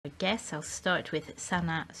guests. I'll start with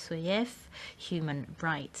Sanaa Seif, human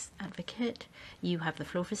rights advocate. You have the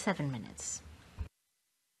floor for 7 minutes.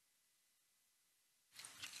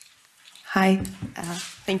 Hi,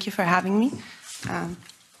 thank you for having me.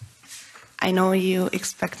 I know you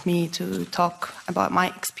expect me to talk about my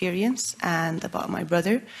experience and about my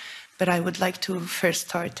brother, but I would like to first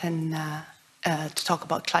start and to talk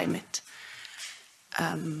about climate.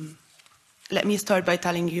 Let me start by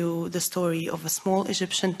telling you the story of a small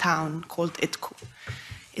Egyptian town called Idku.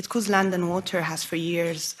 Idku's land and water has for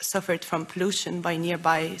years suffered from pollution by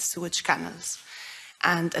nearby sewage canals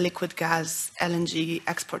and a liquid gas LNG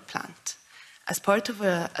export plant. As part of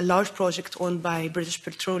a large project owned by British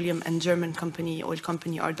Petroleum and German oil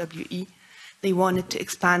company RWE, they wanted to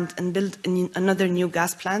expand and build another new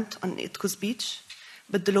gas plant on Idku's beach,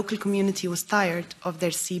 but the local community was tired of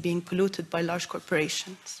their sea being polluted by large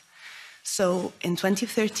corporations. So in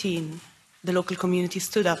 2013, the local community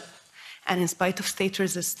stood up, and in spite of state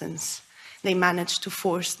resistance, they managed to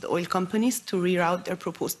force the oil companies to reroute their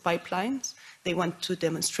proposed pipelines. They went to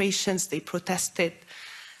demonstrations, they protested.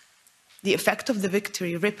 The effect of the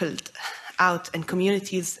victory rippled out, and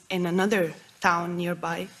communities in another town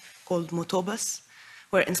nearby called Motobas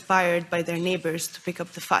were inspired by their neighbors to pick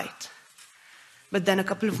up the fight. But then a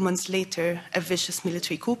couple of months later, a vicious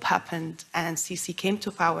military coup happened and Sisi came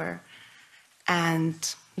to power,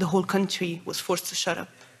 and the whole country was forced to shut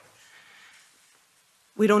up.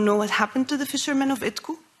 We don't know what happened to the fishermen of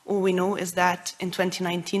Idku. All we know is that in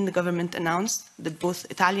 2019, the government announced that both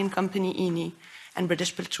Italian company Eni and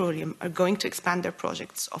British Petroleum are going to expand their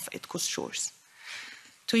projects off Idku's shores.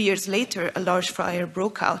 2 years later, a large fire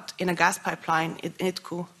broke out in a gas pipeline in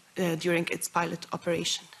Idku during its pilot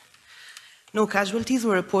operation. No casualties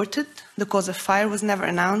were reported, the cause of fire was never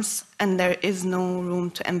announced, and there is no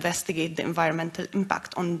room to investigate the environmental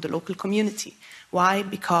impact on the local community. Why?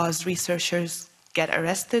 Because researchers get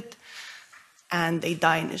arrested and they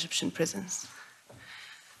die in Egyptian prisons.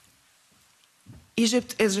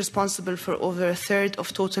 Egypt is responsible for over a third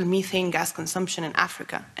of total methane gas consumption in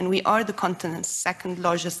Africa, and we are the continent's second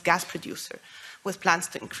largest gas producer, with plans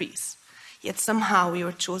to increase. Yet somehow we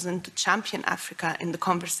were chosen to champion Africa in the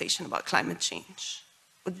conversation about climate change.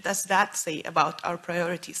 What does that say about our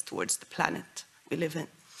priorities towards the planet we live in?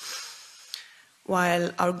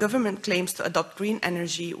 While our government claims to adopt green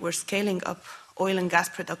energy, we're scaling up oil and gas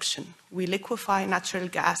production. We liquefy natural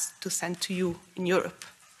gas to send to you in Europe.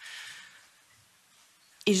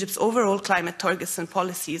 Egypt's overall climate targets and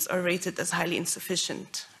policies are rated as highly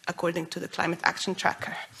insufficient, according to the Climate Action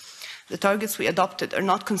Tracker. The targets we adopted are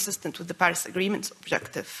not consistent with the Paris Agreement's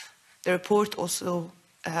objective. The report also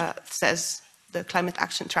says, the Climate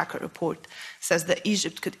Action Tracker report says that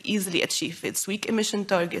Egypt could easily achieve its weak emission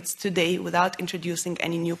targets today without introducing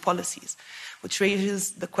any new policies, which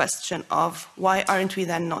raises the question of why aren't we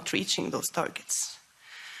then not reaching those targets?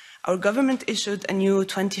 Our government issued a new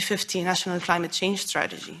 2050 National Climate Change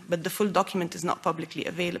Strategy, but the full document is not publicly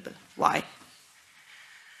available. Why?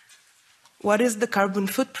 What is the carbon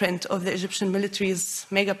footprint of the Egyptian military's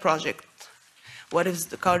mega project? What is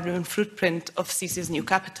the carbon footprint of Sisi's new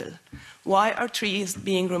capital? Why are trees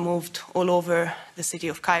being removed all over the city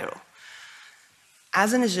of Cairo?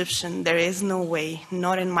 As an Egyptian, there is no way,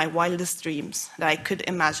 not in my wildest dreams, that I could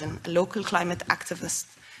imagine a local climate activist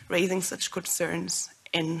raising such concerns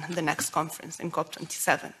in the next conference, in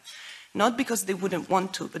COP27. Not because they wouldn't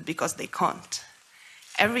want to, but because they can't.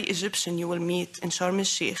 Every Egyptian you will meet in Sharm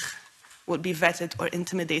el-Sheikh will be vetted or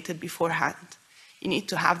intimidated beforehand. You need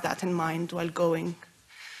to have that in mind while going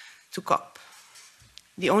to COP.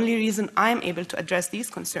 The only reason I'm able to address these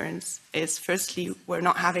concerns is, firstly, we're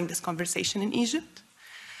not having this conversation in Egypt,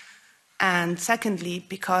 and secondly,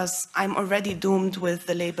 because I'm already doomed with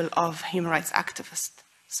the label of human rights activist,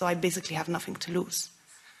 so I basically have nothing to lose.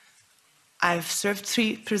 I've served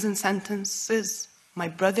 3 prison sentences, my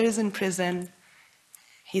brother is in prison,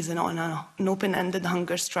 he's on an open-ended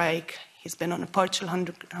hunger strike. He's been on a partial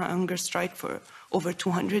hunger strike for over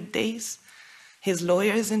 200 days. His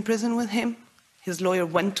lawyer is in prison with him. His lawyer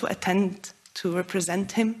went to attend to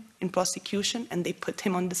represent him in prosecution, and they put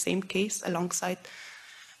him on the same case alongside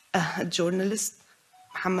a journalist,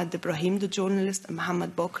 Mohammed Ibrahim, the journalist, and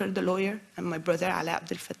Mohammed Bokr, the lawyer, and my brother, Alaa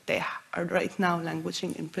Abdel Fattah, are right now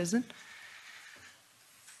languishing in prison.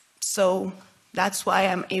 So that's why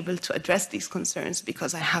I'm able to address these concerns,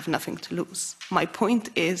 because I have nothing to lose. My point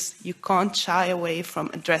is, you can't shy away from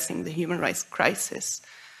addressing the human rights crisis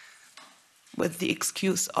with the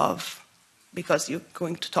excuse of, because you're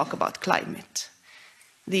going to talk about climate.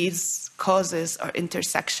 These causes are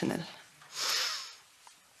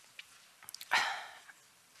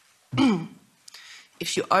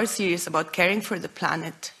if you are serious about caring for the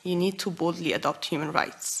planet, you need to boldly adopt human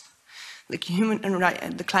rights.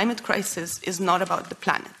 The climate crisis is not about the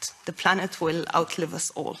planet. The planet will outlive us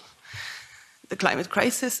all. The climate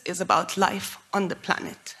crisis is about life on the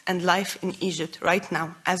planet, and life in Egypt right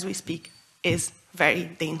now, as we speak, is very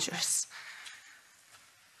dangerous.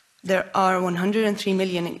 There are 103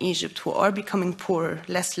 million in Egypt who are becoming poorer,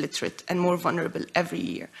 less literate, and more vulnerable every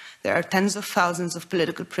year. There are tens of thousands of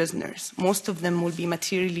political prisoners. Most of them will be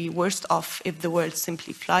materially worse off if the world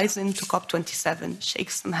simply flies into COP27,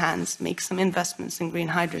 shakes some hands, makes some investments in green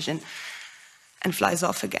hydrogen, and flies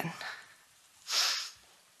off again.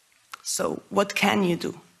 So what can you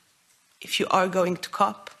do? If you are going to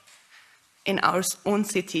COP, in our own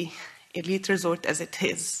city, elite resort as it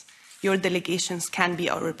is, your delegations can be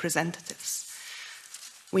our representatives.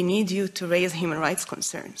 We need you to raise human rights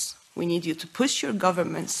concerns. We need you to push your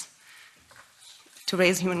governments to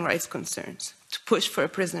raise human rights concerns, to push for a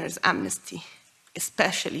prisoner's amnesty,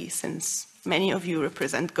 especially since many of you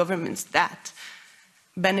represent governments that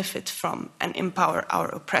benefit from and empower our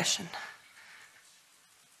oppression.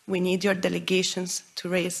 We need your delegations to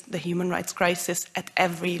raise the human rights crisis at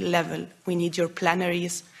every level. We need your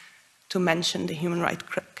plenaries to mention the human rights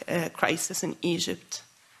crisis in Egypt.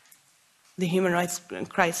 The human rights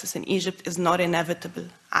crisis in Egypt is not inevitable.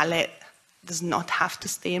 Alaa does not have to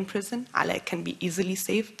stay in prison. Alaa can be easily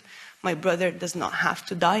saved. My brother does not have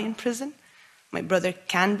to die in prison. My brother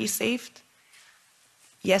can be saved.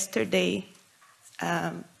 Yesterday,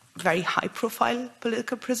 a very high-profile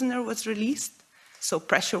political prisoner was released. So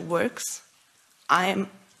pressure works. I am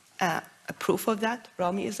a proof of that.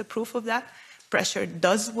 Rami is a proof of that. Pressure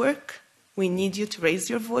does work. We need you to raise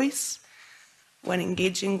your voice when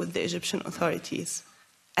engaging with the Egyptian authorities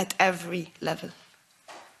at every level.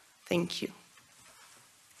 Thank you.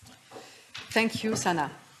 Thank you,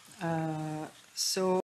 Sanaa.